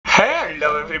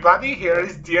Hello everybody, here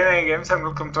is DNA Games and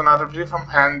welcome to another video from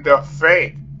Hand of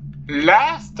Fate.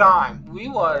 Last time we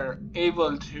were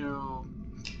able to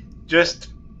just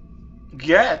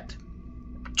get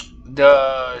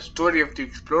the story of the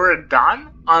explorer done,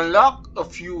 unlock a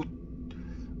few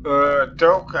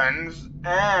tokens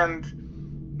and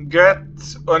get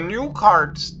a new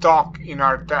card stock in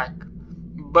our deck.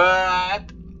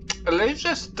 But let's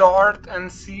just start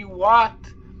and see what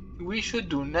we should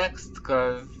do next,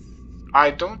 because I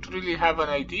don't really have an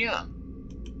idea.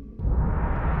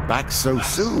 Back so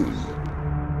soon?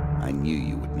 I knew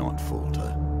you would not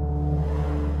falter.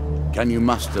 Can you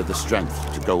muster the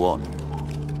strength to go on?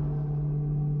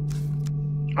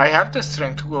 I have the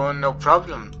strength to go on, no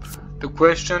problem. The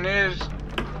question is,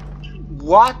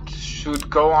 what should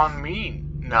go on mean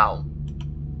now?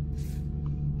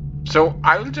 So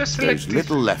I will just select There's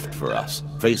little left for us.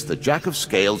 Face the Jack of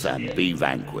Scales and be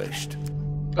vanquished.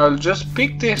 I'll just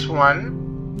pick this one.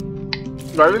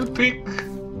 I will pick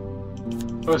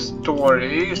a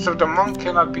story. So the monk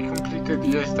cannot be completed.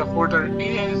 Yes, the hoarder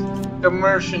is. The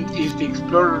merchant is. The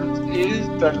explorer is.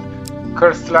 The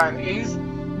cursed line is.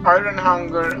 Iron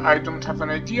hunger, I don't have an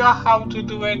idea how to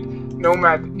do it.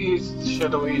 Nomad is.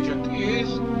 Shadow agent is.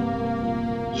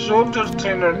 Soldier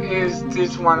trainer is.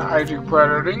 This one I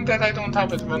require a ring that I don't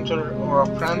have. Adventurer or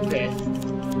apprentice.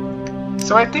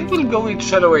 So I think we'll go with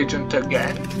Shadow Agent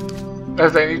again,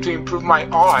 as I need to improve my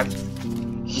odds.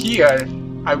 Here,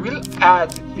 I will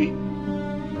add the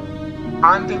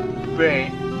Undead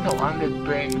Brain. No, Undead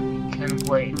Brain can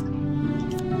wait.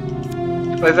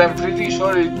 As I'm pretty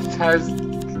sure it has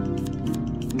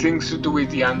things to do with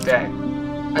the Undead.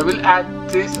 I will add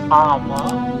this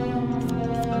armor.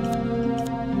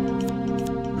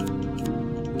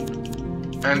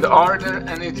 And are there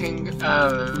anything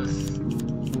else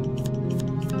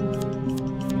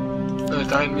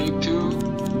that I need to?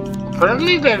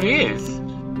 Apparently there is.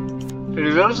 There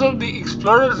is also the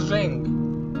Explorer's Ring.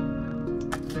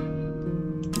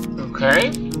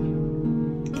 Okay.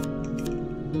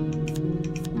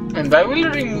 And I will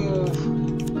remove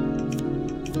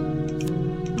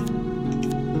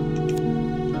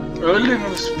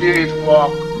Spirit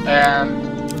Walk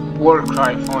and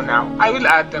Warcry for now. I will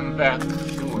add them back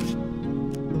soon.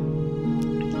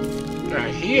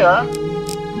 And here,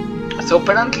 so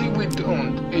apparently we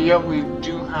don't. Yeah, we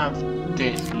do have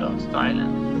this Lost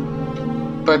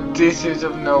Island, but this is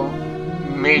of no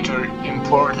major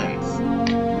importance.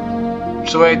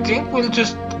 So I think we'll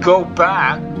just go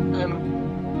back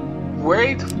and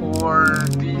wait for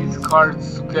these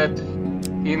cards to get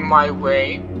in my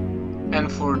way, and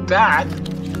for that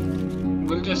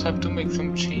we'll just have to make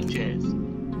some changes.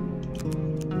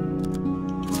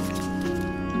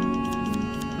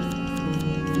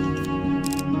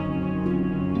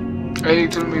 I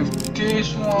need to remove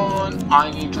this one.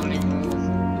 I need to remove,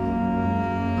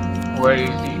 where is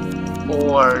the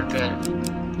ore then?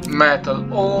 Metal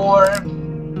ore.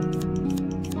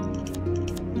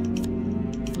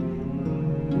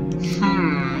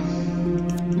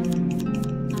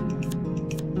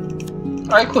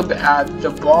 I could add the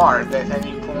bar at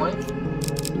any point,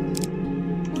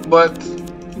 but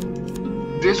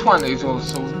this one is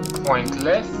also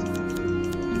pointless.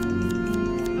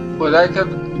 But I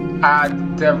could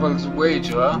add Devil's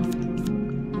Wager.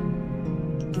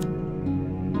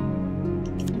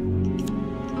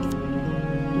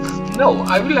 No,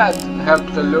 I will add help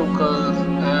the locals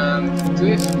and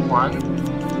this one.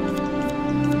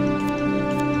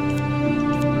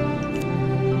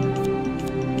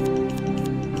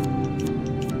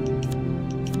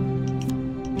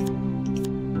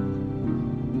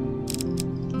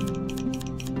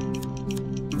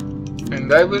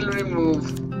 And I will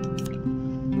remove,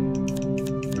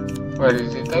 where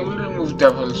is it? I will remove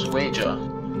Devil's Wager.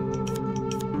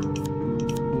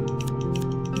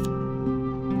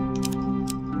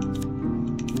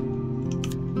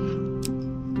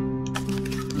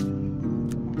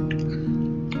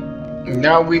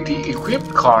 Now with the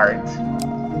equipped cards,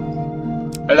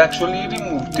 I'll actually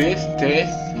remove this.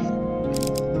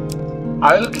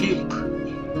 I'll keep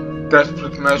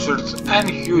Desperate Measures and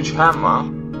Huge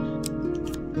Hammer.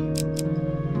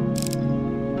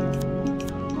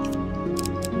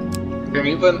 Can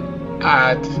even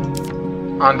add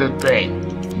Undead Brain.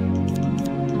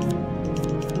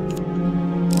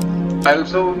 I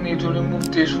also need to remove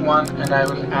this one, and I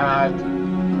will add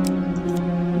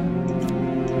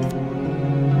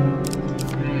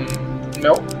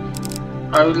no,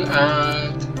 I will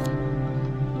add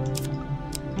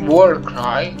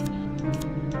Warcry.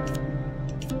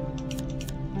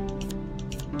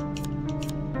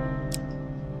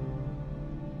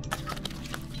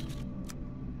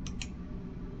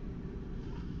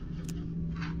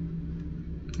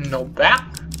 No back?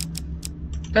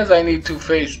 Because I need to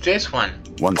face this one.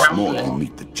 Once more you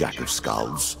meet the Jack of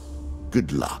Skulls.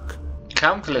 Good luck.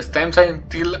 Countless times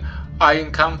until I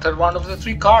encounter one of the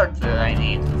 3 cards that I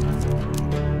need.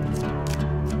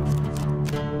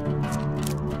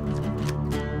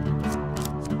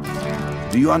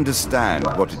 Do you understand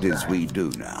what it is we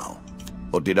do now?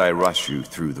 Or did I rush you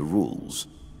through the rules,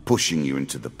 pushing you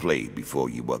into the play before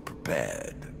you were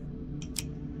prepared?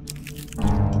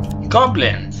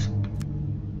 Goblins.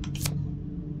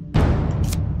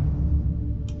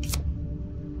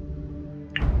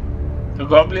 The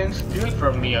goblins steal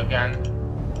from me again.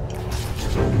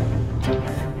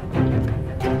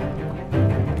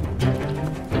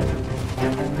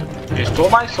 They stole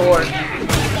my sword.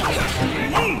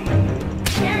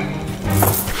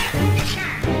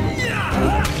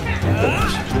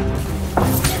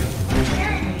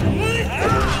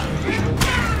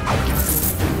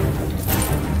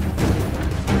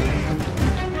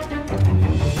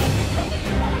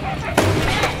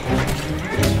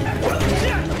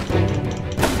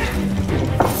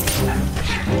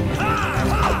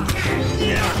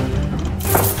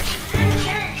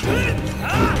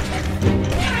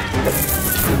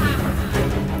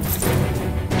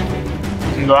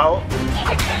 Well,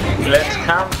 let's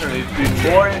counter it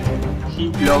before he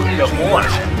blows the horn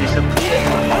and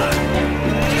disappears.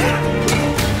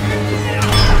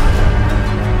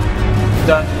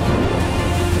 Done.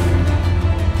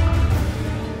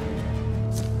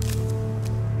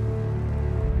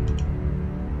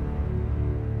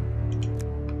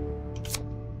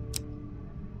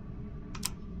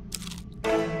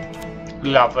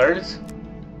 Lovers.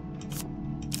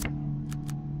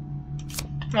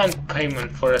 And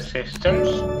payment for assistance.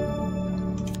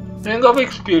 Ring of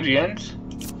experience.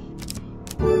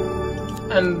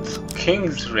 And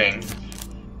King's Ring.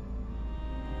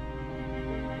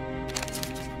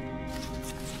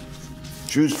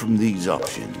 Choose from these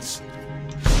options.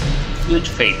 Huge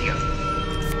failure.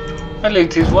 Well,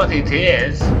 it is what it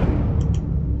is.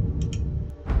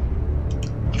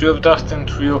 3 of dust and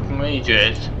 3 of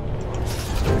mages.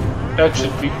 That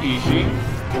should be easy.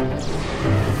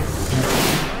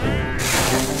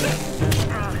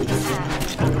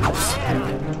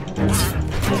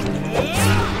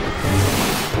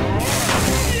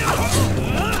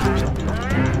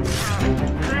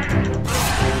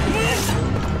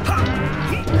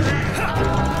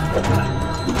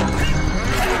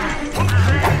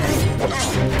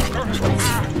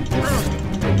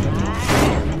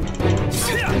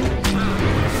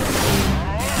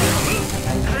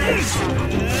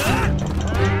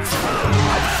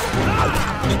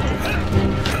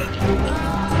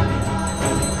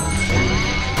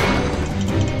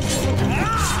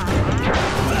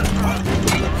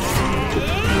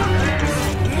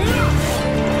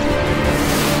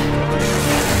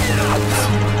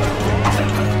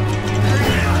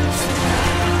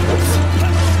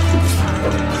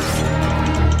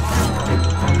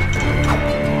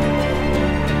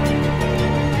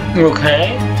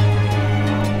 Okay.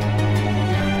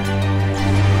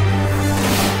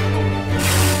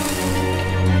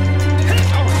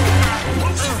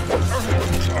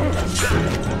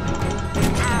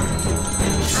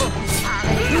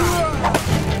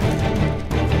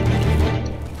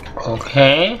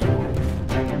 Okay.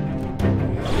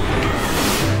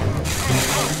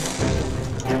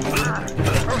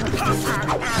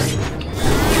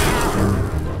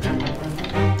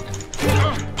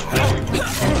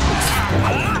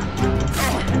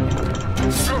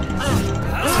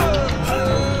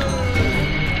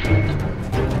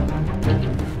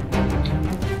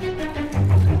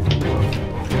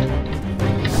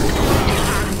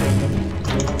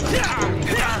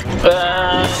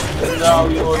 Now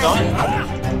you're done.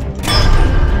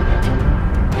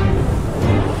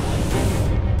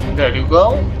 There you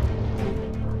go.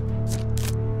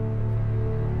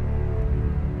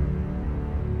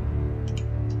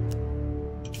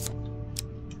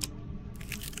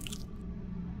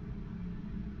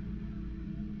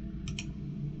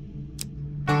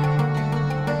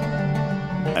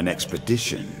 An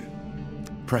expedition.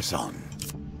 Press on.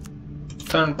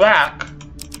 Turn back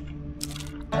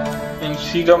and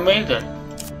see the maiden.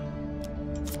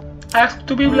 Ask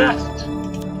to be blessed.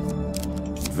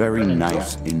 Very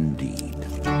nice indeed.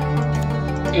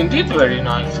 Indeed very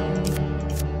nice.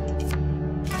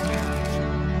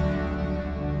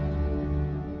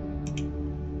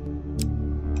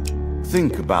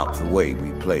 Think about the way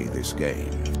we play this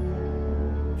game.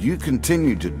 You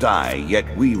continue to die, yet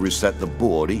we reset the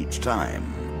board each time.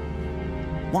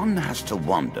 One has to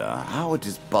wonder how it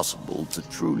is possible to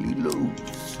truly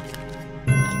lose.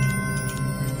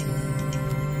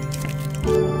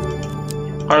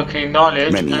 arcane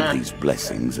knowledge. Many of these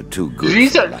blessings are too good for the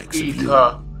Lizard likes of you.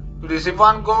 eater. Receive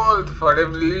 1 gold for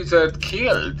every lizard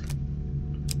killed.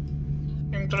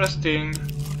 Interesting.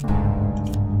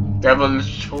 Devil's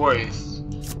choice.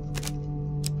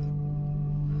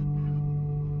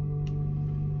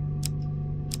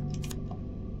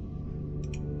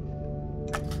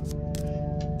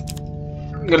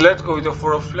 Let's go with the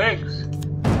 4 of legs.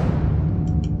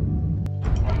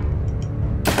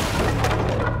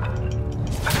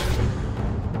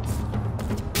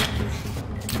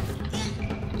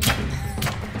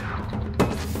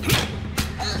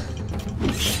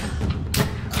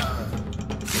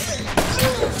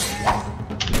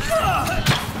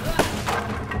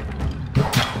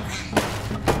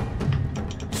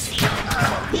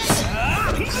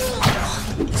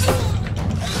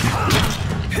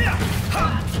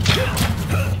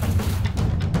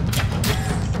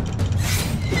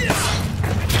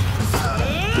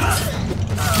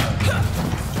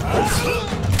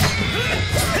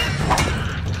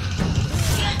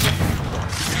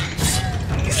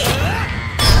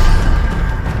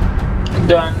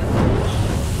 Done.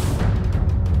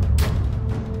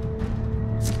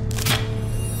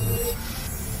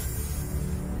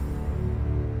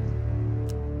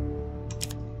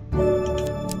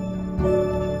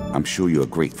 I'm sure you are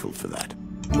grateful for that.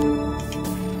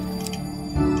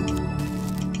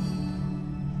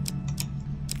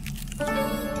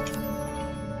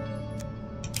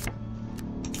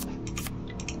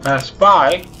 Pass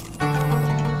by.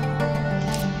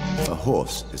 A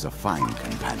horse is a fine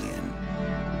companion.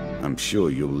 I'm sure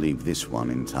you'll leave this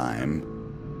one in time.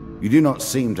 You do not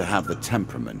seem to have the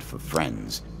temperament for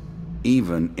friends,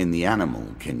 even in the animal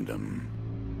kingdom.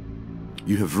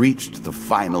 You have reached the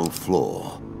final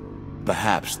floor.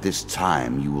 Perhaps this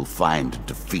time you will find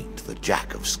defeat the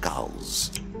Jack of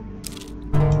Skulls.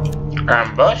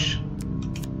 Ambush.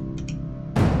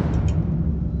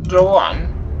 The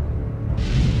one.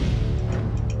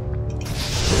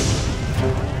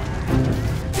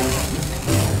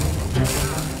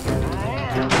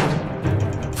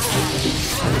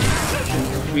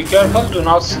 Be careful, do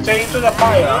not stay into the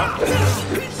fire.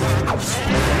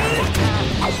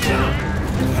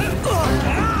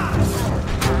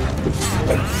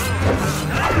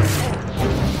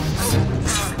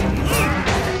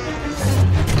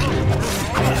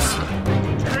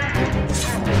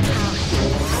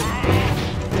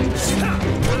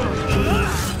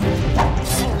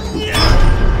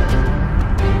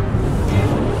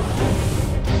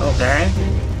 Okay.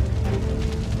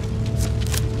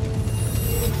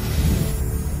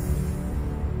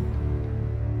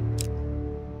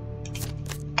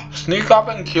 Sneak up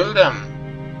and kill them.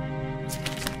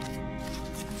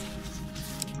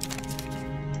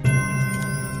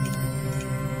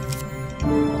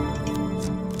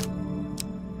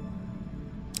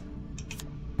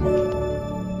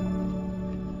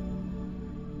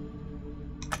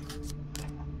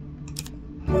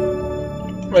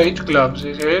 Weight gloves,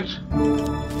 is it?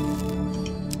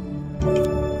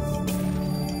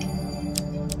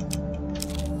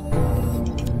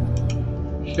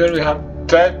 Here we have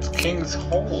Dead King's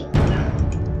Hole.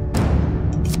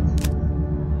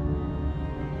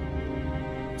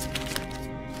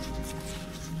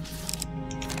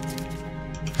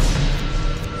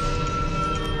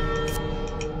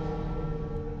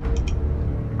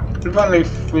 Even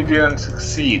if we didn't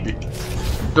succeed,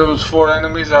 those 4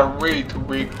 enemies are way too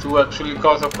weak to actually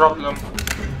cause a problem.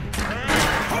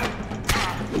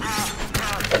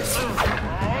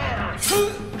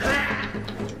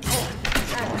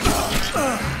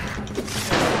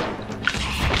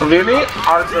 Really?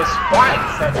 Are the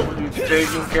spikes actually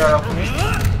taking care of me?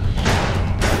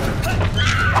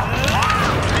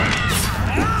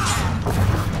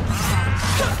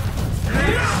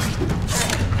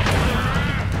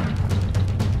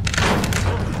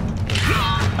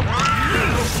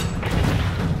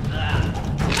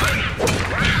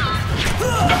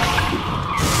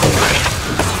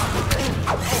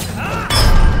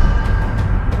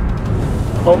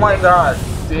 Oh my god,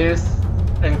 this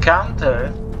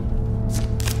encounter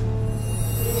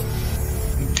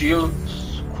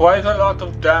deals quite a lot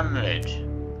of damage.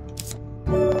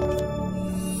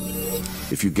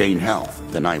 If you gain health,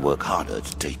 then I work harder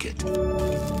to take it.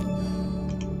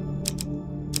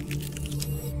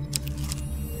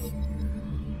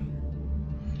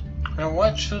 And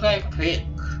what should I pick?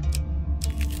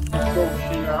 Let's go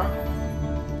here.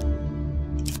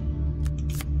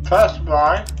 Pass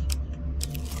by.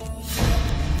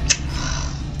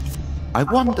 I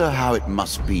wonder how it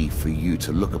must be for you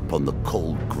to look upon the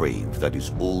cold grave that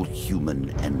is all human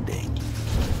ending.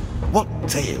 What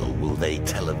tale will they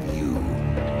tell of you?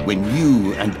 when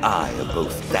you and I are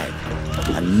both dead,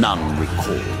 and none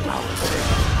recall our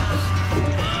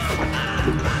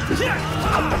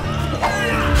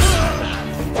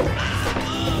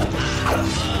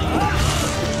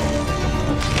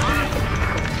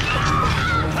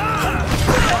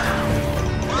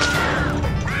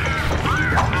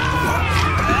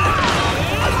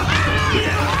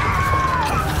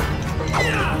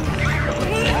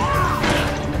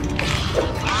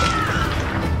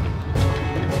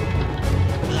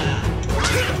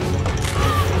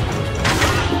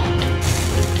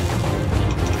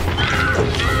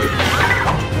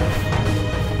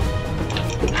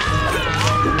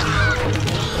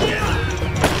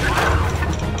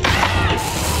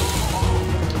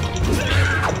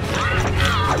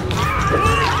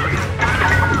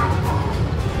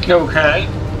Okay,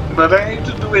 but I need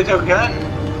to do it again,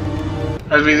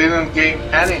 as we didn't gain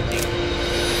anything.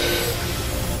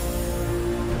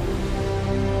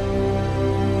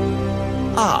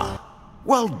 Ah,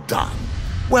 well done.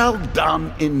 Well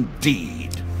done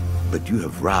indeed. But you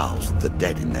have roused the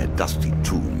dead in their dusty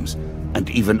tombs, and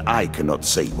even I cannot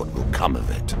say what will come of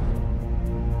it.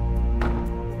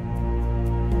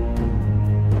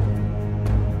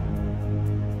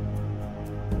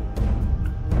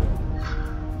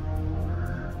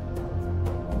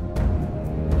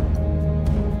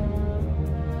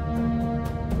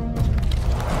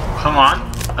 Come on,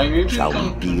 I need to Shall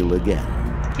we deal again?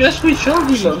 Yes, we shall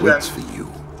deal again. She waits for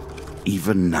you,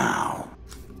 even now.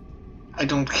 I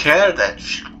don't care that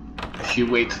she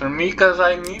waits for me, because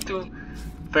I need to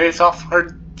face off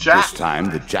her jack. This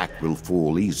time the jack will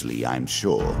fall easily, I'm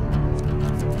sure.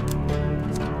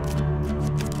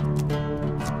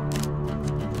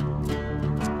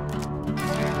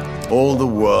 All the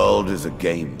world is a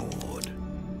game board,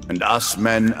 and us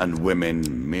men and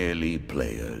women merely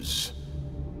players.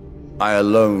 I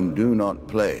alone do not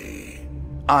play.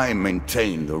 I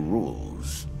maintain the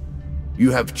rules. You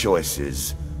have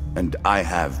choices, and I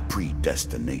have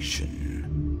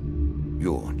predestination.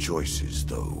 Your choices,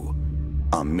 though,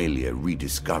 are merely a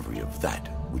rediscovery of that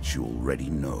which you already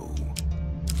know.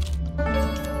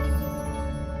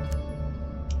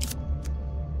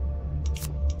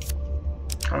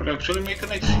 I would actually make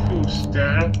an excuse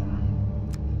there.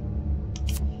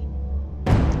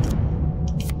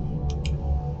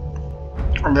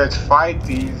 Let's fight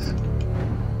these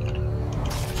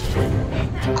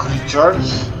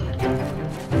creatures.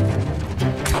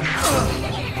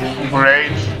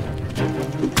 Great.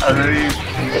 I already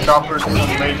suffered some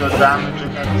major damage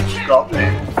against this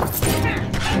goblin.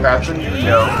 That's a new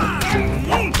no.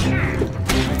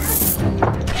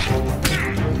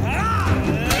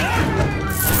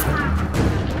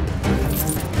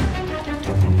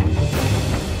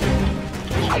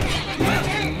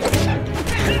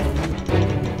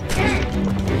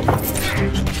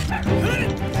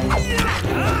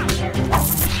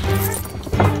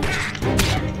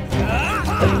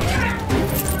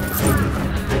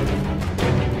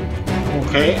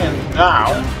 Okay, and now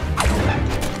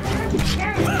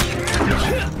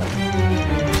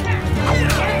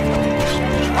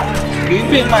give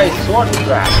me my sword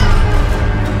back.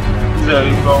 There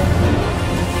you go.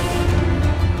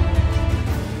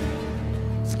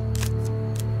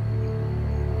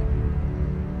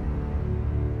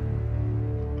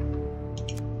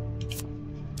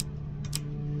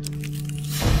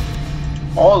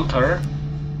 Altar.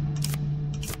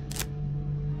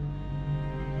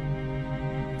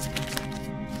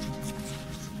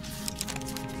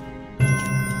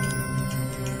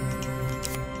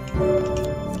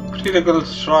 Critical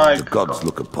strike. The gods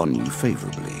look upon you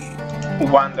favorably.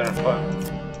 Wonderful.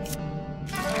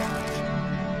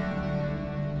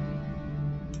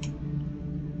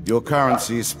 Your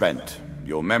currency is spent,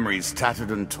 your memories tattered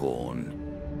and torn,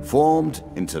 formed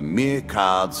into mere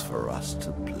cards for us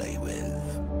to play with.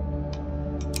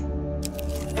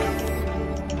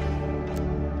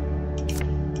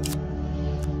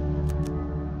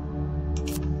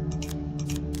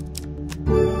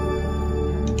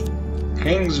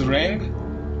 King's Ring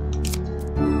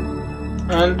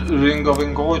and Ring of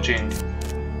Engorging.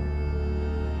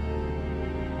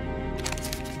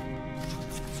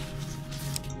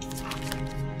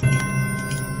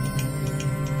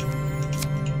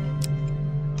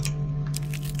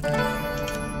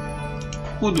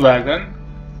 Woodwagon.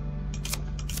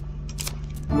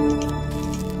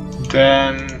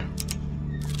 Then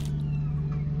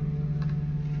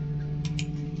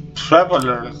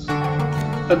Travelers.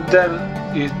 But then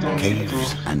you don't need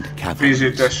Caves and to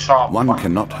visit the caverns. shop. One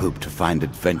cannot hope to find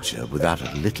adventure without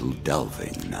a little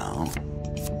delving now.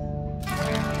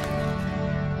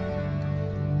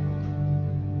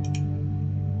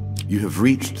 You have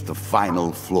reached the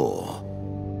final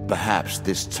floor. Perhaps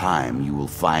this time you will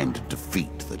find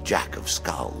defeat the Jack of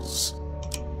Skulls.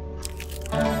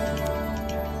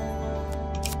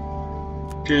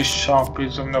 This shop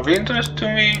is of no interest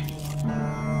to me.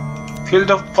 Field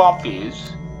of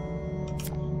Poppies.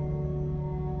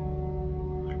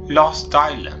 Lost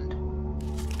Island.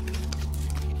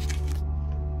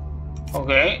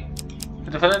 Okay. I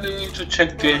definitely need to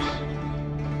check this.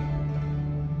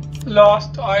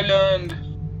 Lost Island.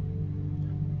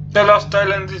 The Lost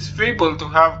Island is fabled to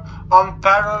have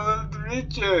unparalleled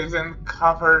riches and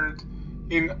covered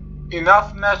in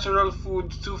enough natural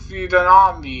food to feed an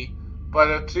army, but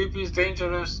the trip is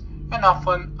dangerous and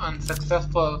often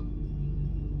unsuccessful.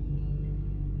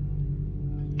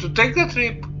 To take the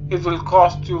trip, it will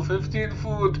cost you 15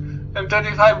 food and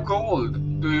 35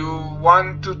 gold. Do you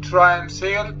want to try and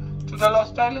sail to the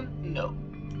Lost Island? No.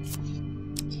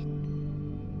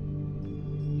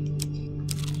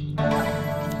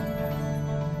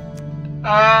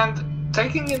 And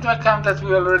taking into account that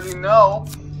we already know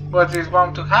what is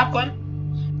bound to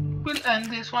happen, we'll end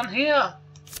this one here.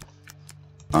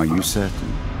 Are you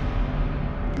certain?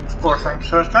 Of course I'm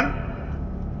certain.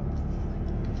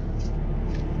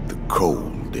 The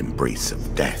cold embrace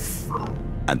of death,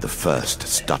 and the first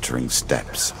stuttering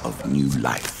steps of new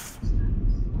life.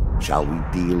 Shall we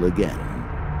deal again?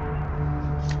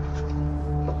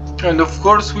 And of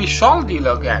course we shall deal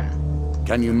again.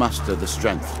 Can you muster the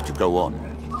strength to go on?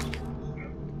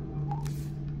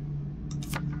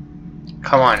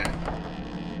 Come on.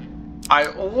 I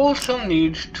also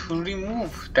need to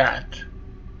remove that.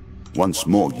 Once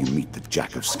more you meet the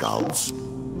Jack of Skulls.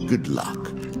 Good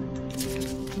luck.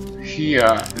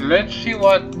 Here, let's see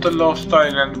what the Lost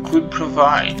Island could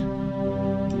provide.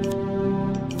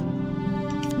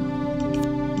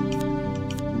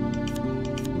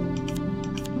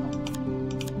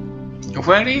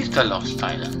 Where is the Lost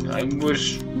Island? I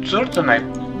was certain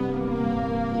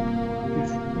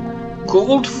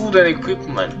gold, food and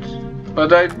equipment,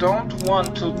 but I don't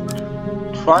want to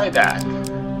try that.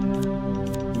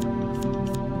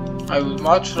 I would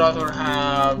much rather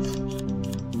have...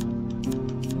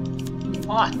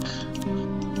 what?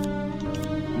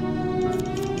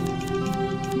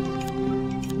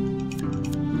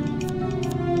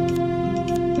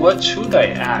 What should I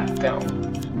add though?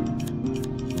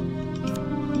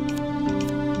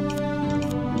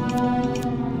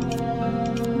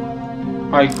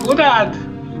 I could add.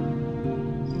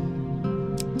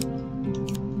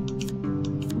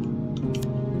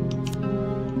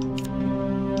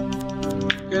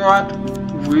 You know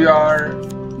what? We are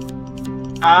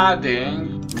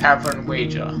adding Tavern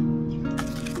Wager.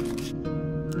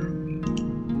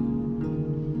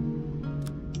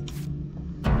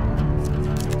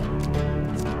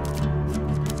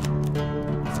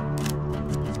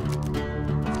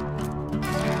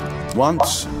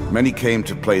 Once, many came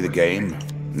to play the game.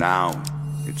 Now,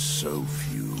 it's so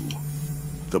few.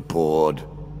 The bored,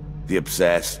 the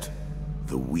obsessed,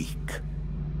 the weak.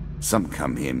 Some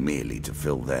come here merely to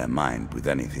fill their mind with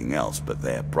anything else but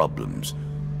their problems,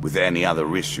 with any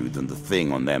other issue than the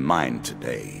thing on their mind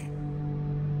today.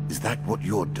 Is that what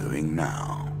you're doing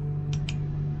now?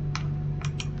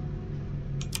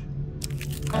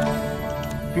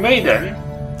 Maiden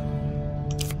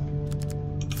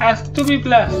has to be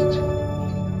blessed.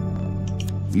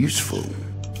 Useful.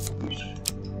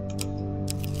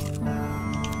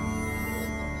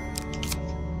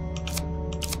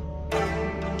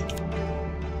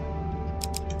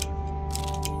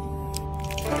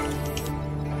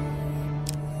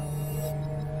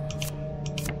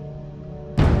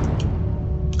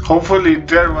 Hopefully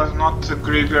there was not the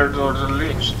graveyard or the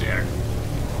Lich there.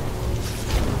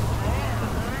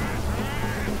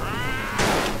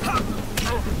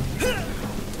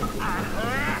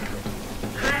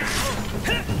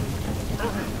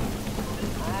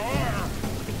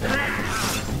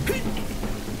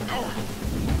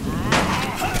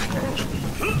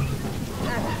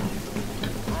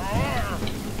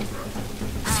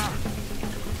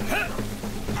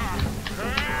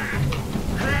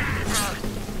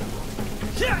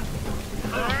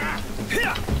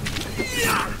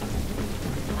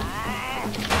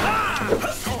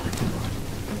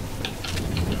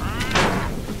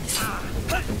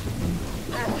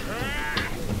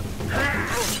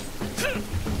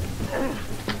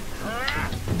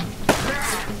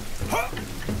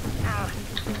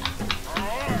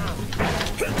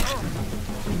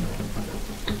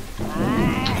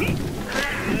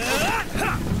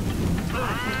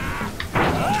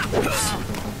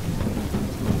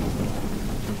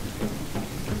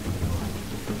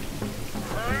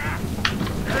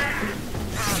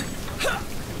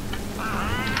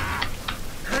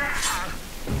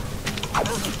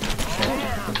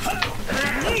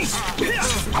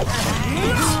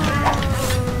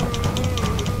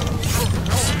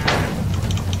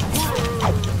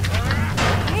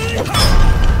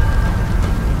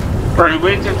 I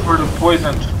waited for the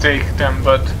poison to take them,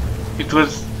 but it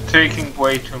was taking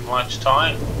way too much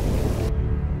time.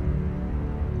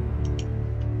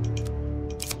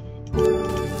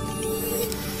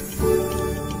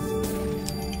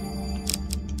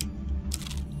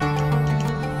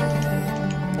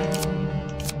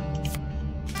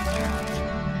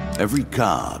 Every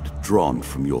card drawn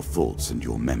from your thoughts and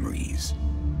your memories.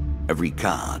 Every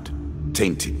card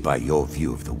tainted by your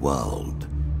view of the world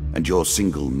and your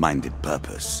single-minded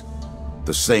purpose.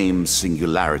 The same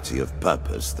singularity of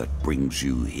purpose that brings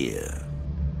you here.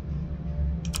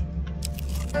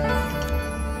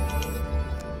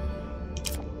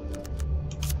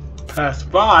 Pass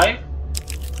by.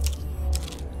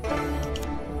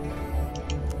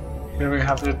 Here we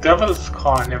have the Devil's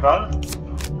Carnival.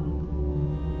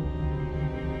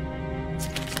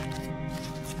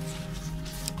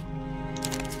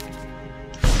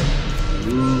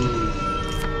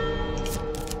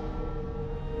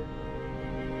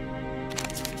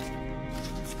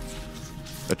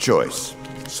 A choice.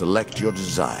 Select your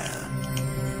desire.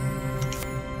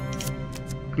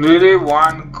 Really,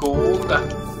 1 gold?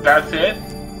 That's it?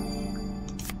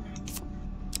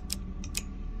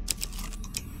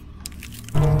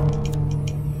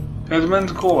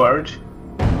 Edmund Gorge.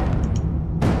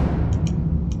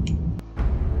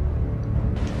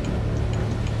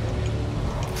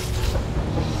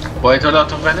 Quite a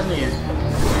lot of enemies.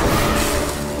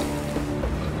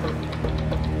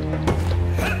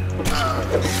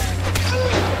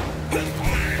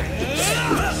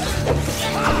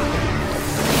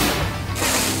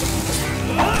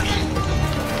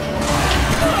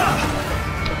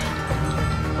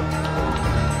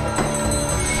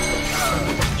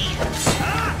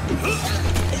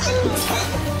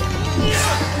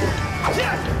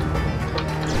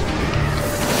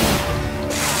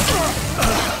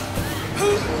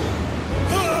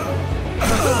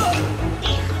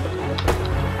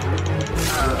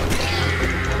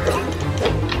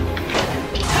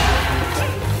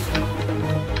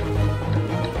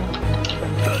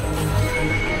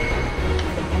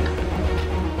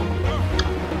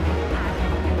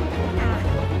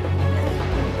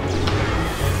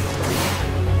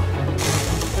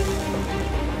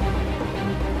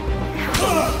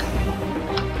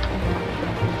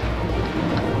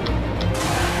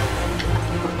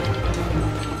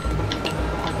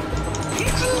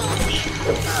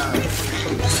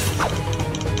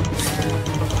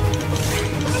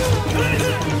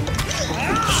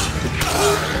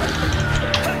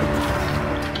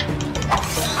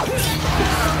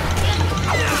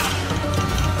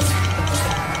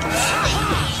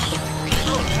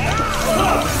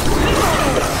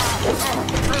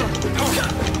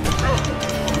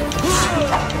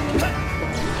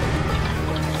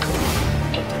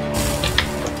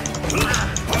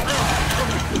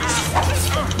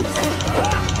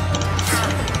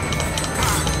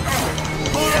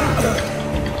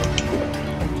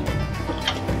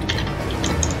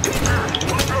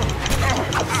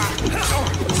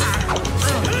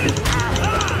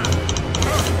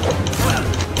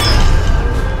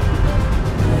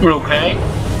 We're okay.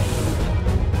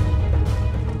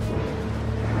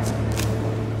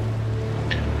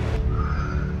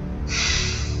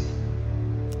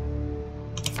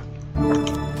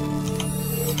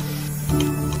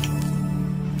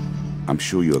 I'm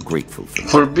sure you are grateful for that.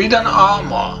 Forbidden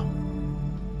Armor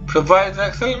provides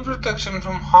excellent protection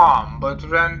from harm, but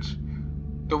grants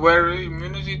the wearer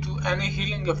immunity to any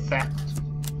healing effect.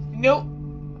 No.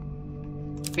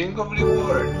 Think of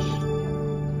rewards.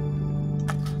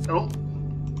 No.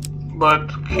 But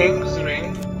King's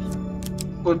Ring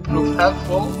would prove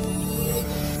helpful.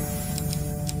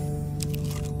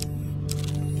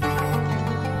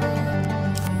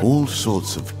 All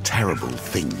sorts of terrible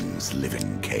things live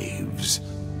in caves.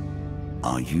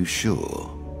 Are you sure?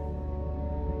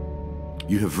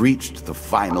 You have reached the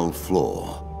final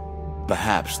floor.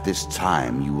 Perhaps this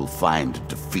time you will find and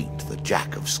defeat the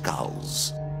Jack of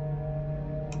Skulls.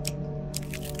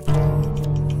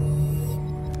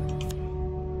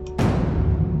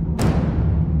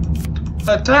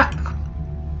 Attack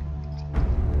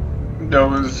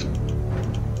those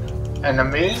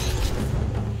enemies.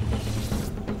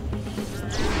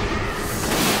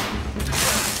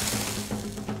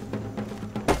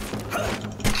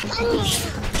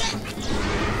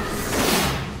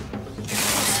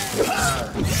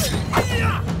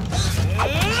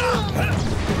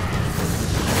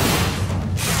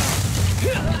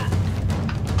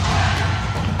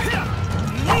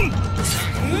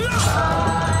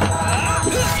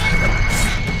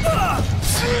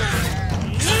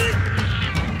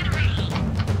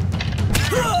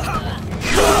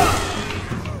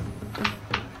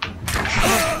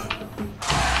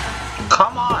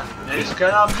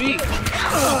 cannot be.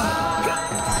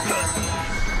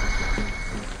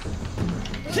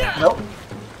 Nope.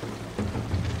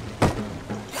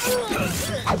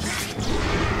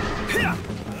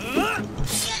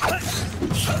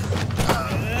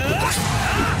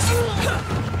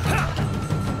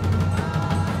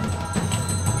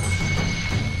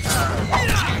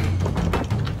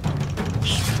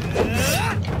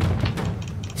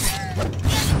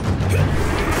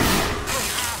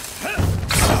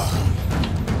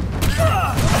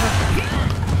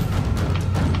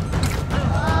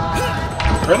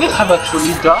 Really have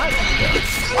actually died.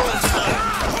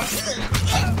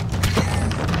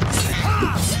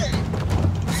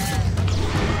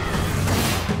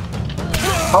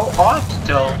 How odd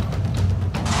though.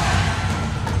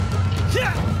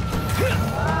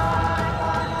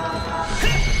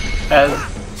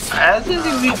 As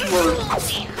individuals,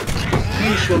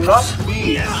 we should not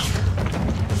be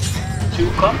too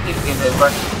complicated,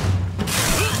 but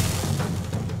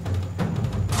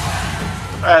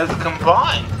as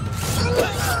combined,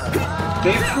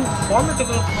 they prove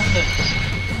formidable opponents.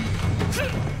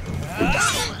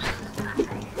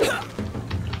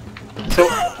 So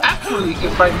actually,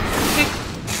 if I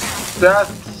picked that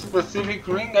specific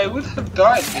ring, I would have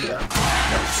died here.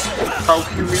 How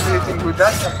humiliating would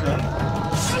that have been?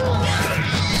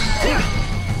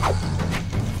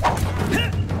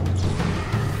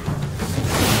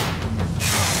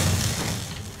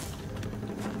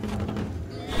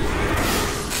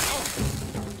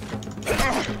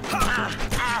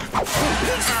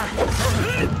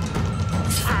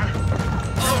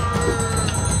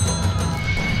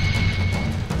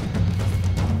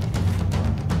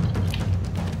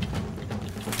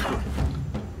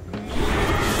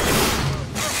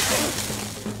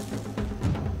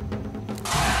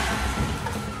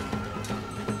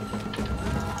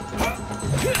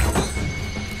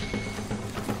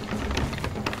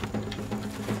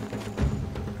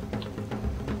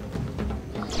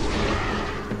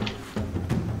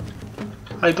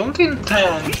 I don't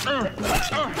intend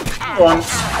on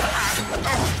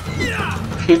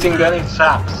hitting any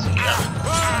traps.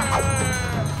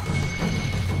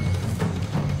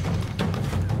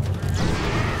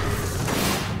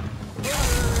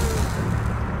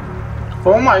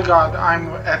 Oh my god, I'm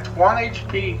at 1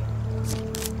 HP.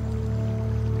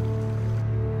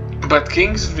 But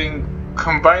King's Ring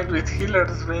combined with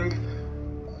Healer's Ring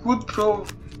could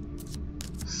prove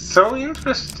so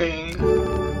interesting.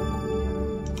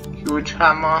 Huge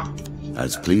hammer.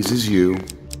 As pleases you.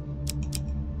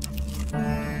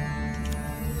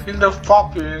 Field of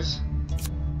Poppies.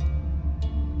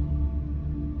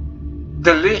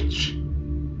 The Lich.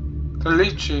 The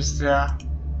Lich is there.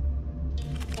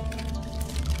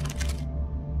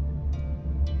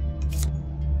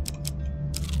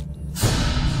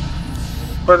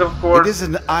 But of course... It is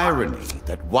an irony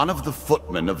that one of the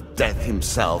footmen of death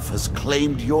himself has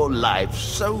claimed your life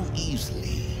so easily.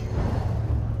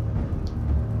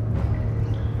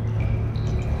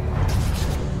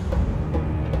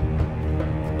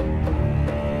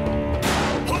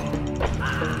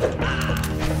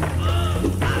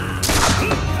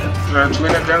 Let's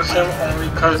win against him only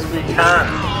because we can.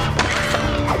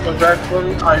 But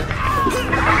actually, I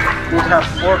would have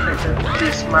forfeited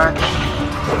this match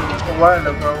a while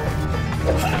ago.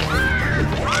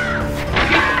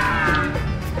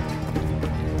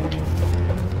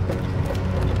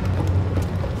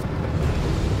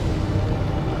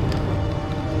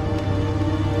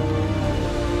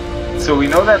 So we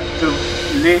know that the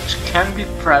Lich can be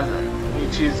present,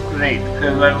 which is great,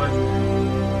 because I was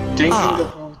thinking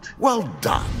about well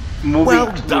done. moving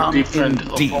Well to done a different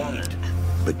indeed. opponent.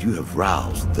 But you have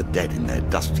roused the dead in their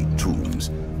dusty tombs,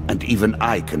 and even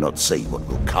I cannot say what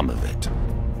will come of it.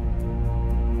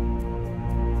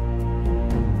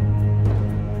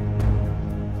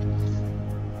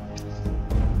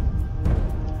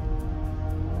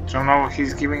 So now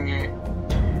he's giving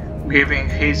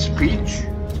his speech.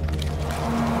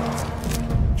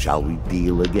 Shall we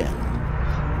deal again?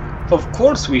 Of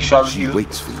course we shall She deal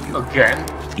waits for you. again.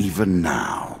 Even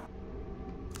now.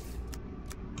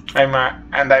 And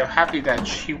I'm happy that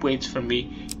she waits for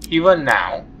me even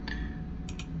now.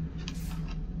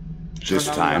 This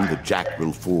time the jack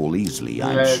will fall easily,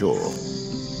 I'm Let's sure.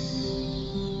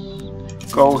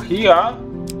 Go here.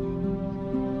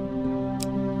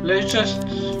 Let's just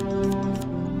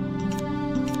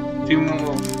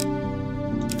remove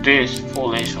this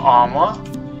foolish armor.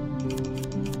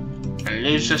 And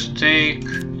let's just take,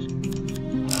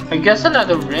 I guess,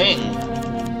 another ring.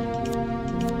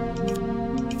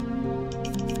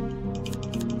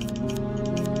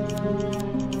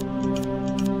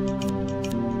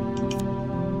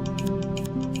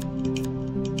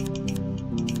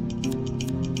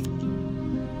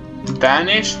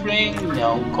 Banished ring,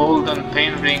 no. Golden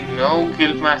pain ring, no.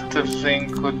 Guildmaster's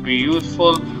ring could be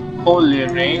useful. Holy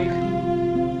ring.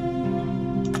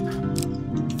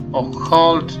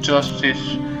 Occult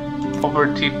justice,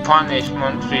 poverty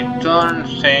punishment, return,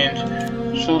 saint,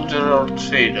 soldier or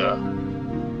trader.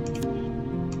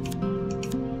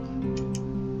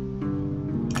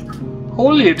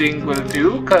 Holy ring will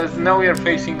do, because now we are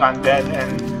facing undead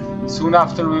and soon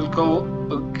after we'll go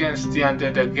against the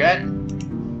undead again.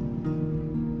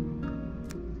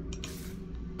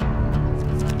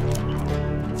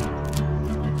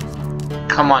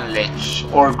 Come on, Lich,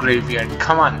 or Graveyard,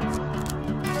 come on.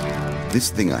 This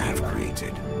thing I have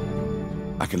created,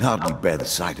 I can hardly bear the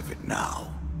sight of it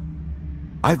now.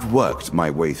 I've worked my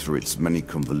way through its many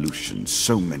convolutions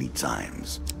so many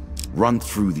times, run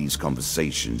through these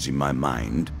conversations in my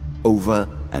mind over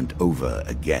and over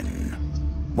again,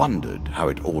 wondered how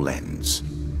it all ends.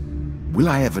 Will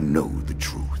I ever know the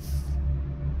truth?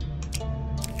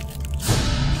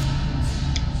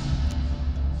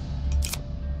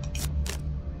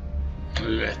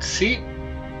 Let's see.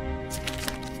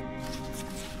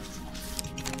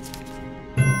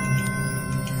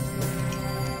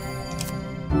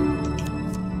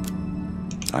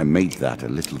 I made that a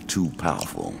little too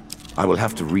powerful. I will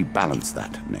have to rebalance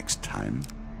that next time.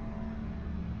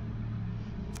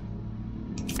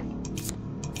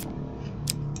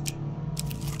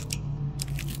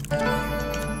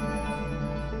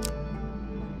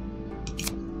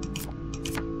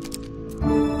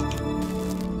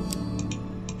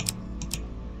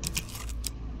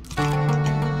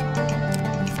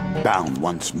 Bound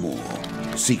once more,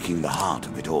 seeking the heart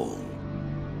of it all.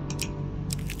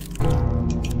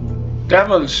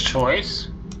 Devil's choice.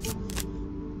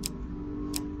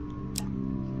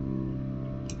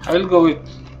 I will go with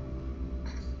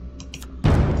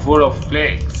Four of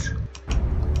Plagues.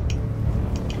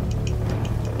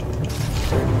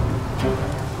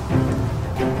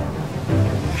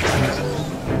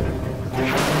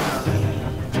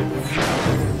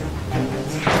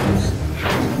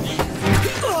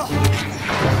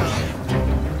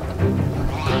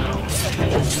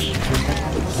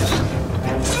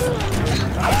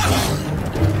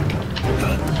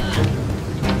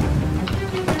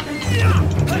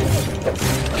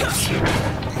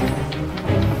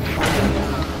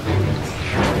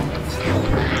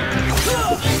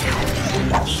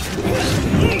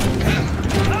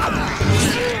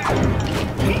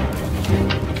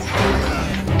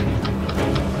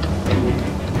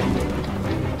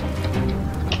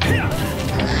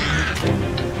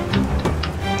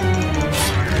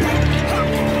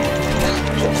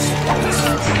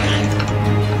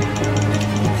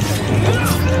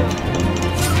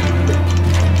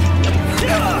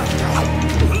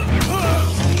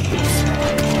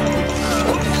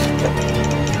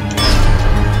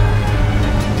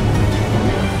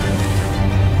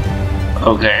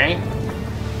 Okay.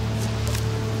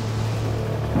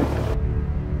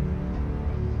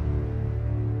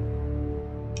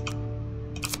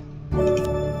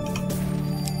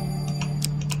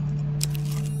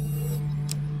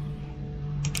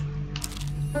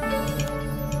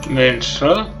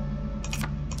 Minstrel.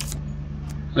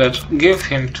 Let's give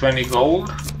him 20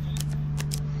 gold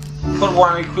for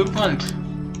one equipment.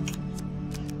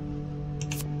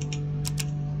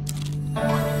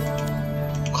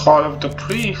 Call of the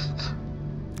Priest,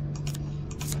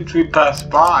 which we pass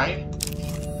by.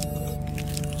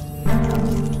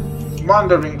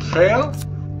 Wandering Fail.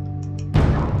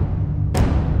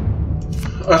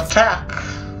 Attack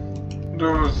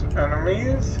those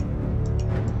enemies.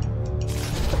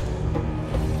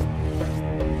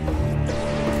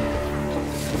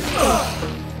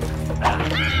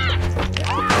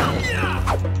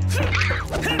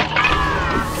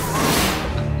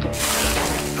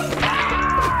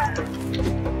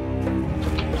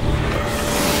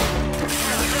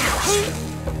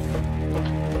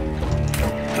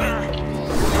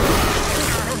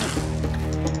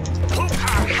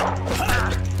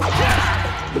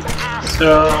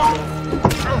 So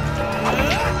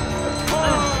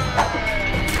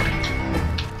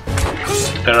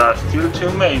there are still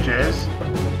two mages,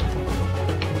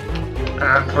 and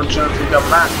unfortunately the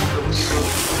map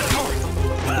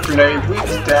to play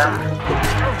with them.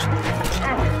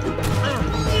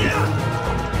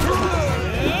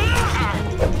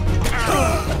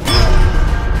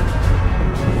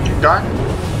 Done.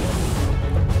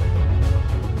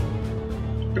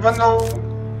 Even though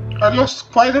I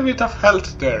lost quite a bit of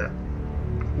health there.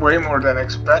 Way more than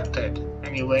expected,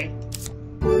 anyway.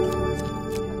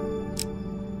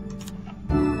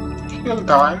 Heal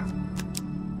time.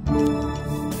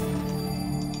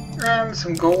 And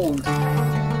some gold.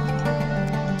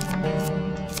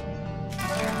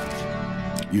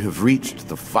 You have reached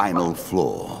the final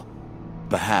floor.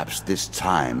 Perhaps this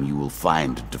time you will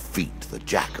find and defeat the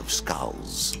Jack of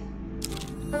Skulls.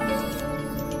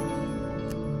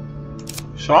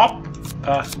 Shop.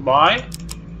 Pass by.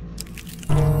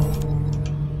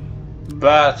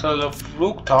 Battle of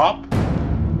Rooftop.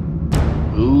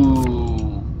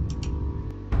 Ooh.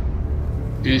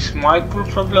 This might be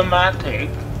problematic.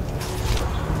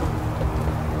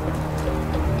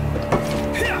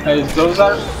 As those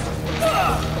are...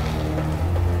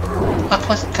 What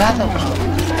was that about?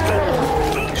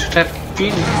 Should have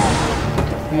been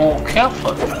more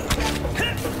careful.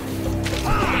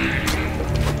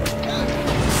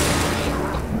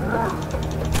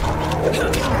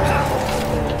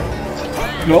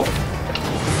 Nope.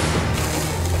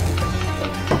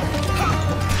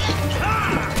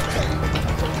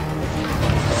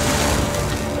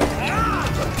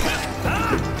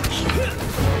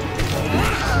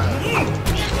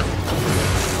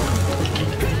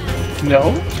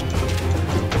 No.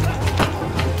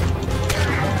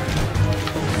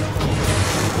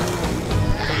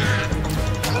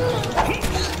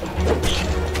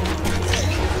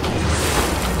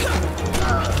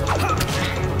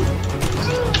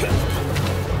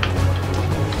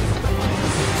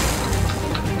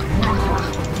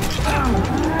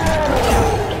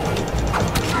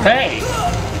 Hey!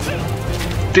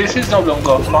 This is no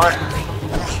longer fun.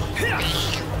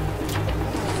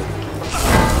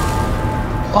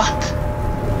 What?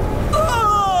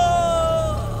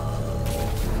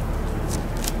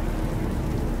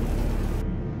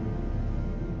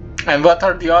 And what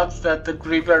are the odds that the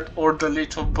graveyard or the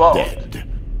Lich of both? Dead.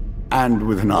 And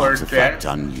with an Were artifact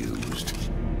there? unused.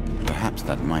 Perhaps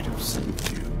that might have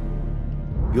saved you.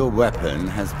 Your weapon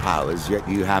has powers, yet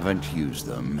you haven't used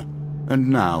them. And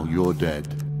now you're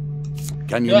dead.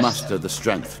 Can you Yes. muster the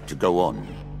strength to go on?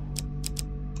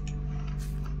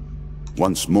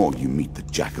 Once more you meet the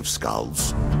Jack of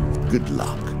Skulls. Good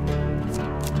luck.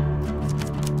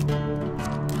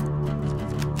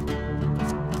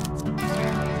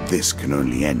 This can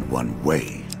only end one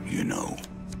way, you know.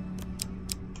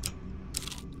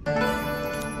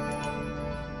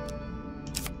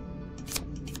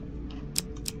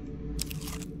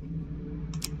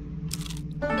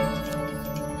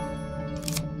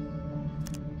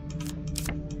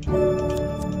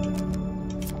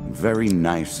 Very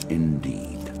nice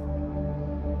indeed.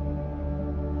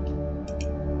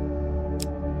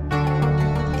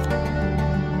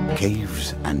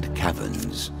 Caves and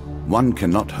caverns. One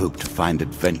cannot hope to find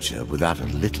adventure without a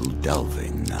little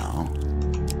delving now.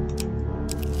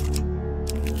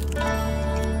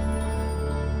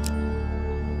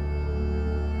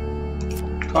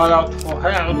 Call out for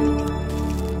help.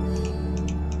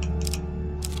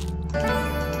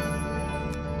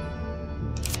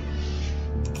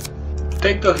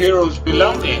 Take the hero's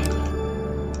belonging.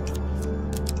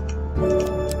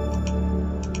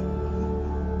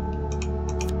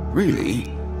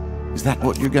 Really? Is that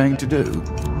what you're going to do?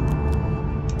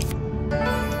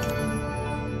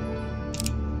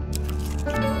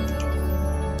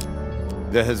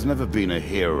 There has never been a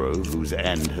hero whose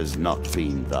end has not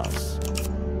been thus.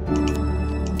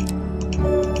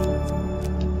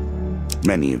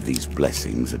 Many of these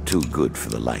blessings are too good for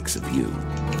the likes of you.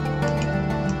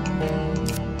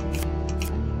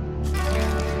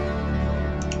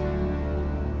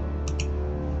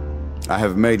 I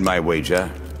have made my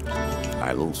wager.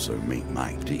 I'll also make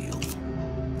my deal.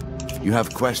 You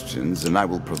have questions, and I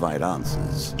will provide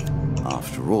answers.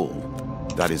 After all,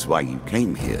 that is why you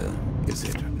came here, is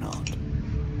it not?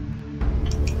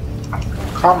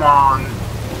 Come on.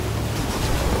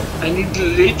 I need the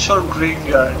Lich or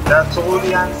graveyard. That's all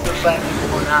the answers I need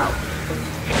for now.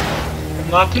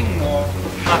 Nothing more,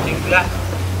 nothing less.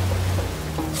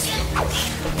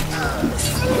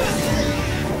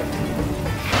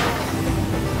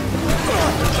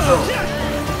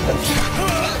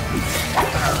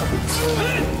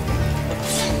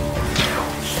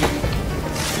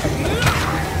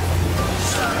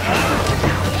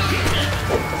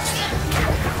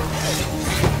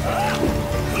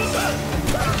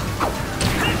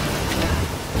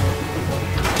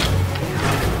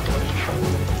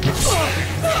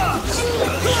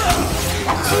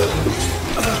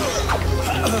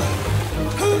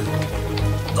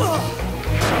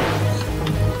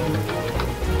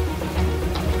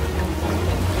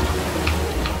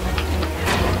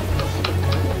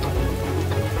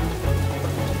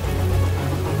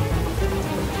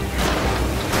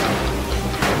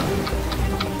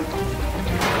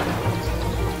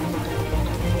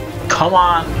 Come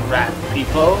on, rat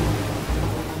people.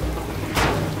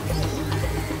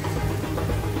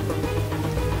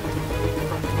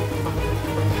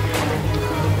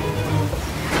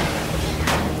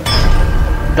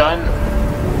 Done.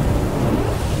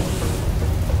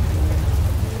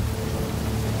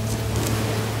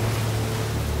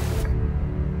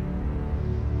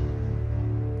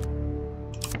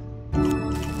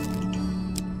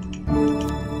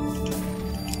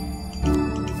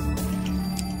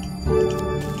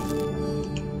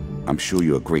 I'm sure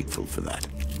you are grateful for that.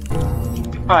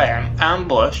 I am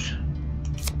ambushed.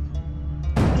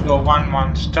 So one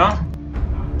monster.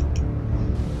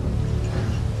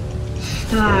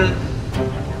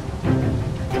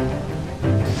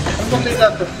 Somebody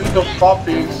that the fleet of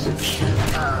poppies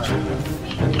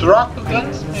struck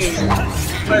against me.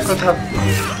 I could have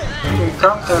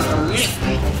encountered a Lich.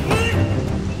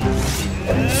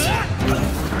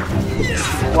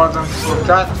 Wasn't for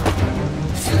that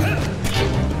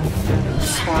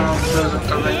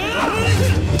unpleasant arrangement.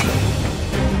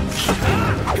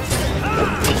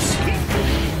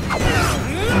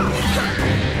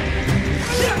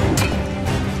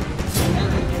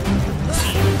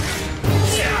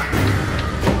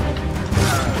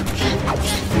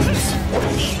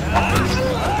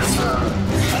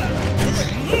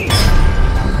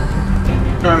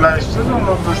 And I still don't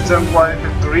understand why the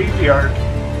graveyard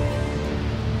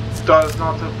does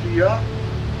not appear.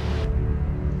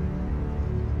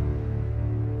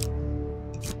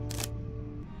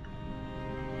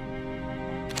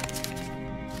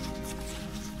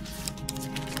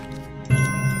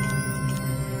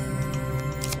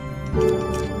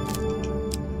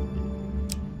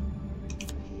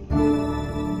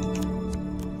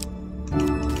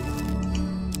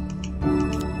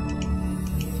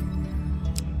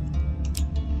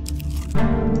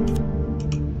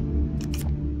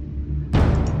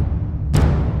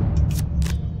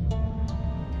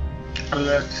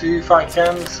 Let's see if I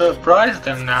can surprise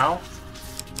them now.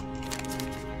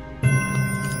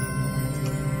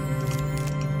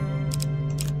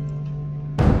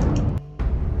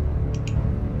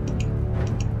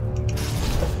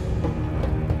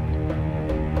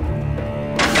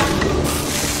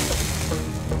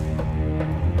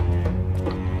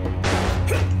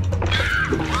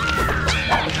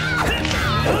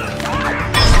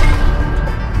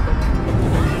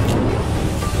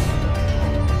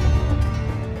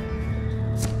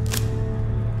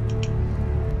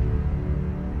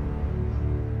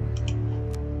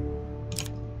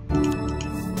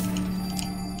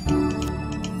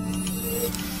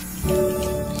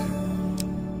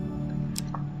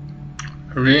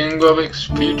 Ring of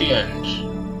Experience.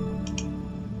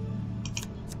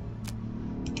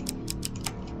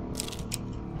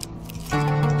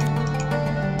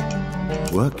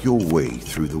 Work your way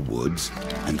through the woods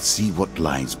and see what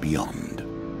lies beyond.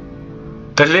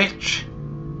 The Lich.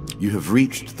 You have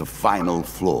reached the final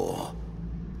floor.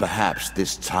 Perhaps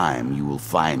this time you will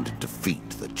find and defeat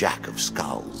the Jack of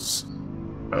Skulls.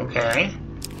 Okay.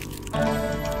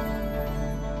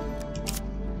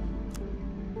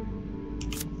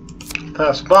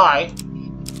 Pass by.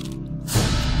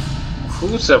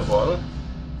 Crucible.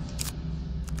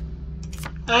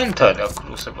 Enter the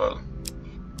Crucible.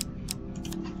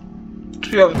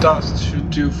 3 of dust should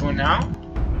do for now.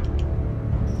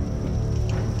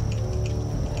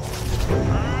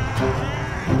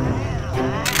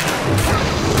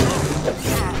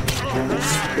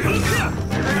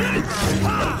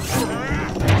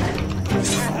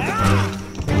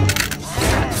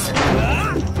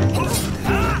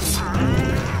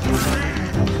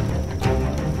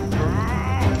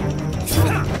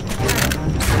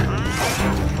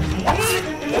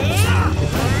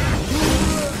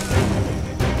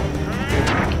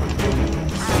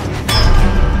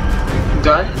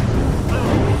 Done.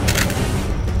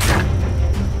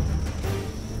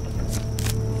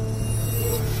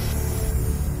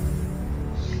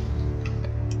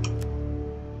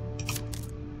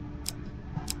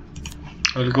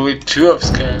 I'll go with 2 of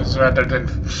scales rather than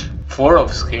 4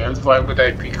 of scales. Why would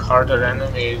I pick harder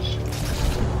enemies?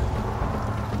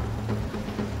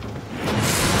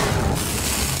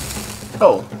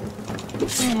 Oh.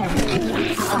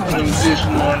 And this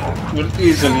one will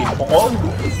easily fall.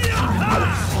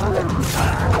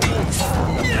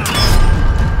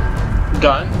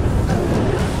 Done.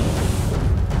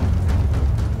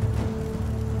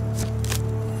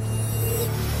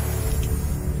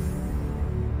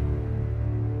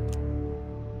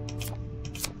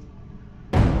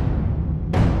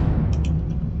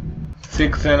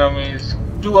 Six enemies,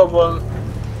 doable.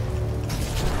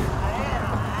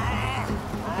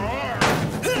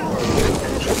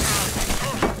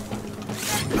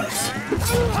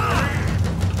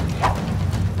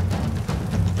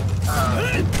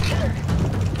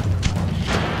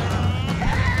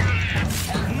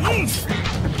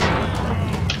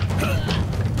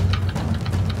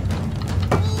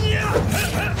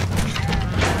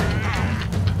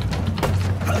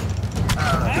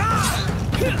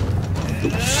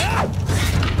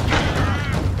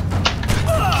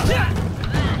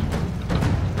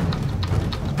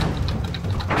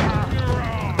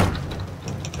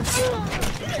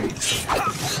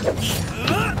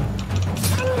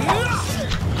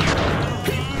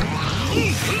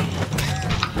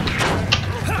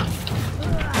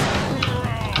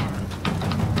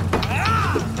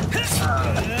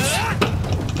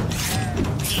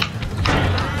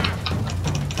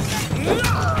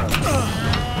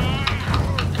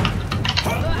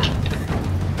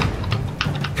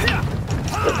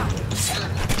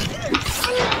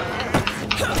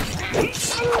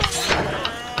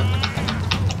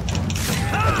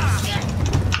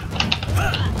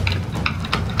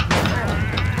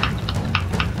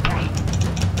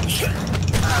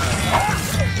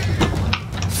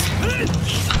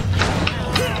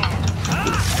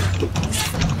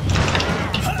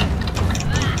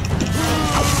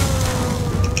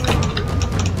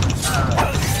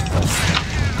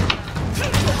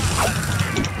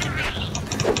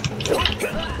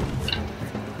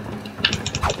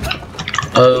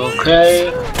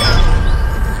 Okay,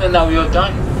 and now you're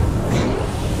done.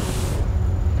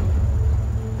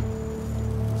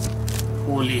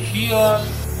 Fully healed,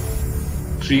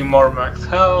 3 more max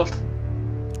health,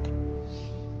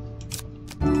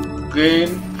 gain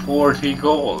 40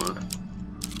 gold.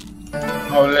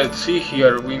 Now let's see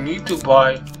here, we need to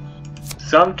buy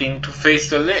something to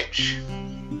face the Lich.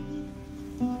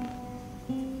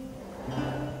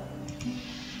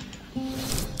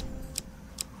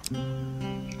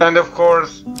 And of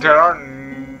course, there are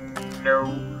no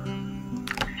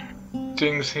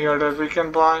things here that we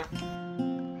can buy.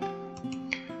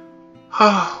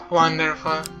 Oh,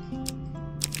 wonderful.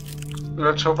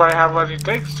 Let's hope I have what it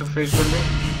takes to face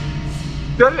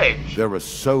the Lich. There are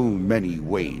so many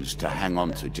ways to hang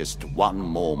on to just one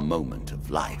more moment of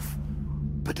life.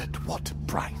 But at what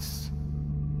price?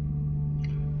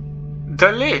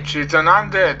 The Lich is an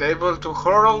undead able to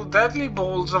hurl deadly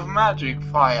bolts of magic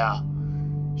fire.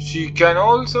 She can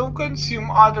also consume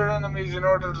other enemies in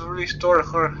order to restore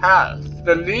her health.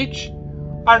 The Lich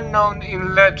are known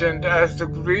in legend as the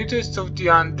greatest of the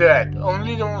undead.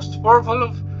 Only the most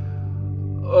powerful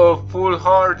of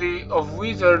foolhardy of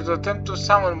wizards attempt to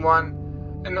summon one,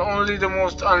 and only the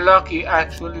most unlucky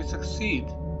actually succeed.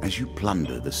 As you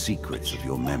plunder the secrets of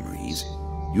your memories,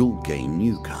 you'll gain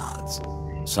new cards.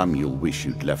 Some you'll wish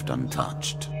you'd left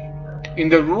untouched. In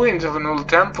the ruins of an old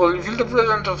temple, you feel the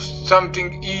presence of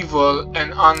something evil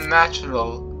and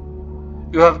unnatural.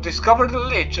 You have discovered the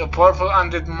Lich, a powerful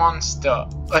undead monster.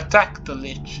 Attack the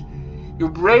Lich. You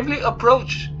bravely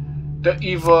approach the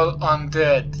evil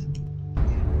undead.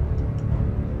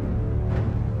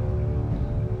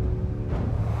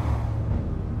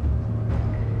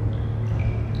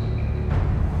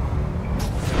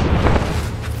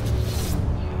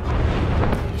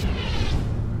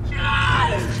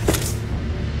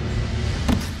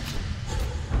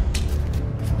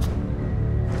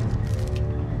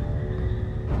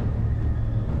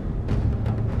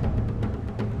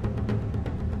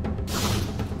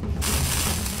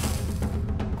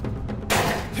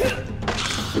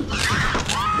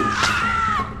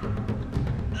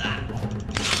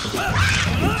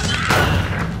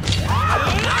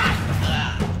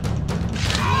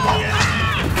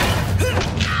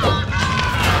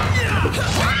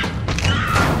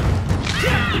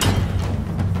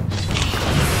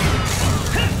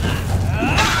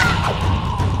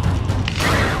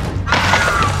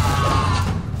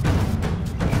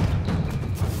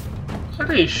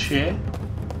 Where is she?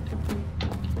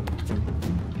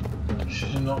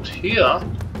 She's not here.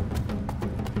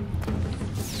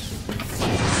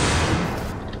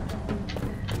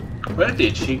 Where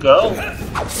did she go?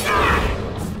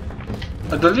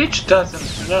 But the Lich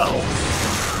doesn't know.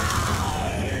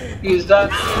 Is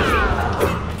that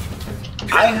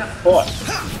I have fought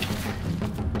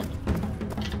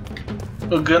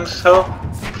against her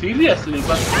previously,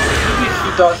 but maybe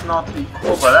she does not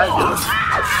recall, but I do.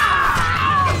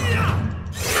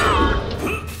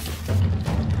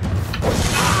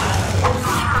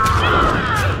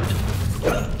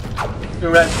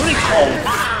 You can recall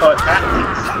her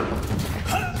tactics.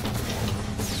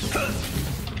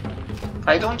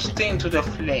 I don't stay into the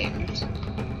flames.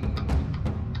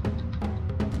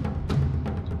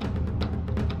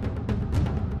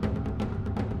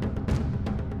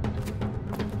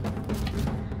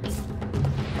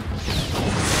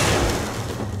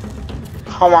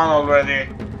 Come on already.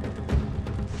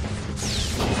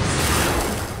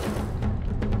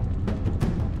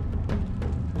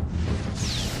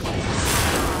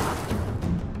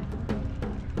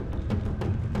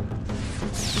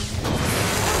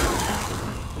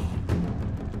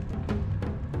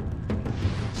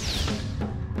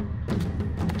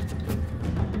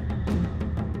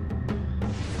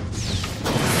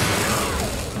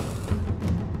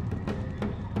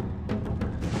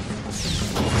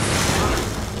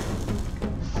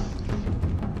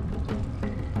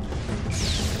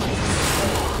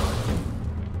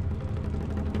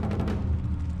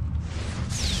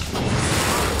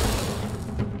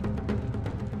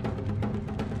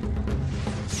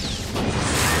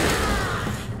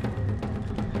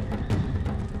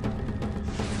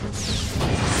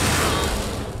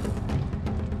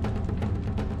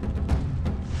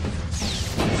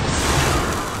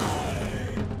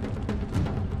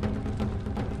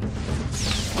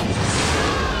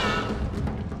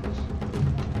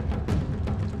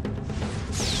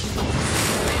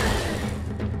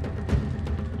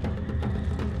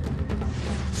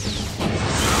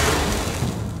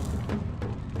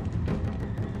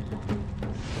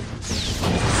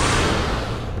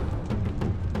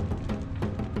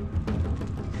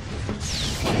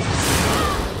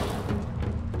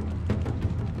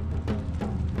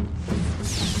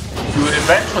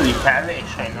 eventually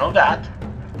perish, I know that.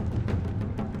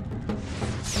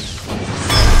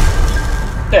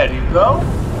 There you go.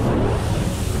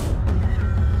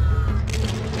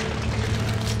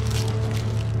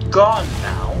 Gone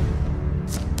now.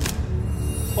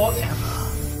 Forever.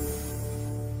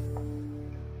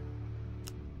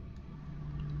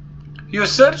 You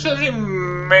search the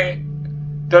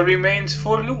remains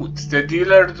for loot. The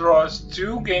dealer draws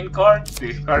 2 gain cards.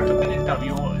 This card token is now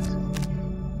yours.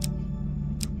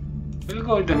 We'll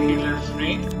go with the healer's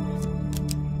ring.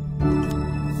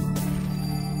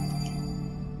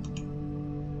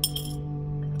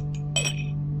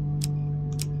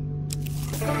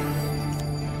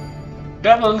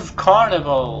 Devil's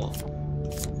Carnival.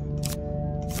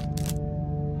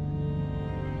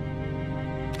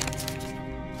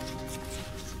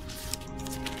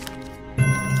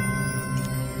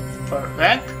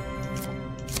 Perfect.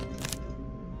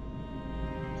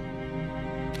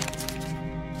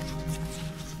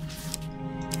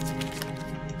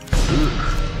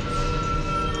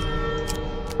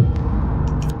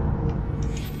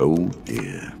 Oh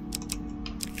dear.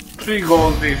 3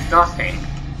 gold is nothing.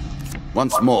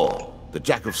 Once more, the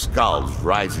Jack of Skulls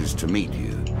rises to meet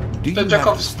you. Do The you Jack have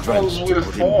of the Skulls strength to will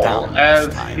put him fall, down as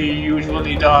this time? he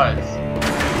usually does.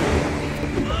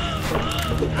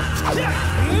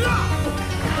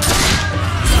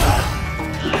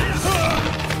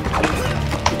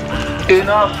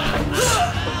 Enough!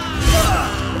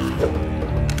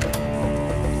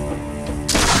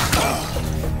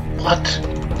 What?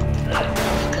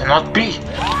 Cannot be!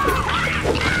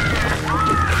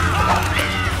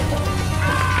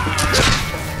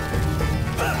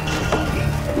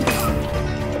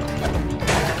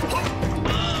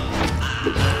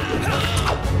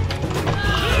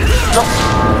 No.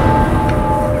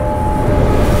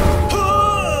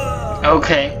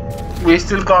 Okay, we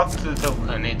still got the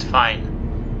token, it's fine.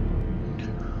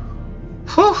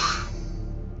 Whew.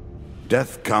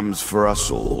 Death comes for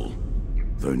us all,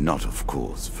 though not, of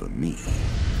course, for me.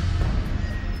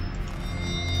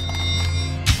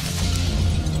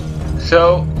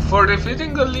 So, for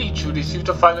defeating the Lich, you receive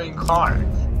the following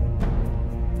cards.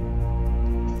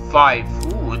 5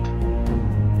 food,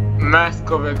 Mask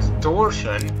of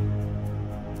Extortion,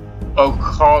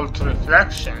 Occult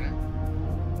Reflection,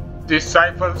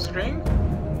 Disciple's Ring,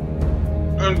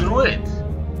 and Druid.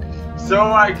 So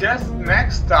I guess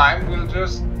next time we'll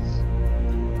just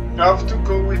have to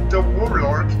go with the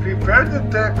Warlord, prepare the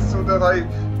deck so that I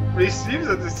receive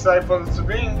the Disciple's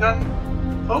Ring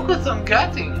and focus on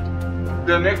getting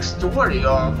the next story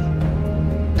of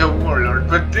the Warlord.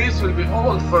 But this will be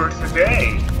all for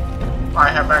today. I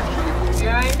have actually been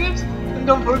behind it, and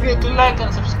don't forget to like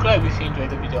and subscribe if you enjoyed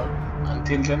the video.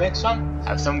 Until the next one,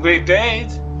 have some great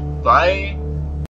days. Bye.